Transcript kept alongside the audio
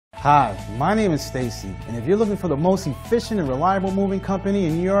Hi, my name is Stacy, and if you're looking for the most efficient and reliable moving company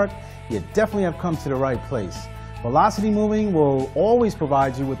in New York, you definitely have come to the right place. Velocity Moving will always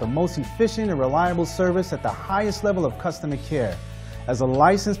provide you with the most efficient and reliable service at the highest level of customer care. As a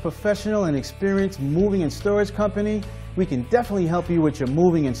licensed professional and experienced moving and storage company, we can definitely help you with your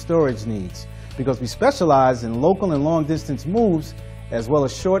moving and storage needs because we specialize in local and long distance moves as well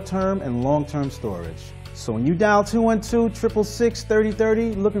as short-term and long-term storage. So when you dial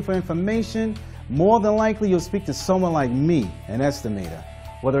 212-666-3030 looking for information, more than likely you'll speak to someone like me, an estimator.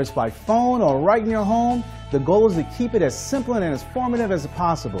 Whether it's by phone or right in your home, the goal is to keep it as simple and as informative as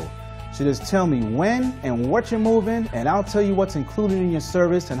possible. So just tell me when and what you're moving, and I'll tell you what's included in your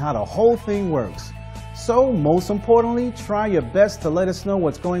service and how the whole thing works. So most importantly, try your best to let us know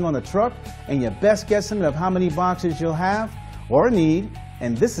what's going on the truck and your best guesstimate of how many boxes you'll have or need,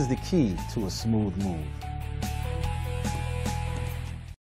 and this is the key to a smooth move.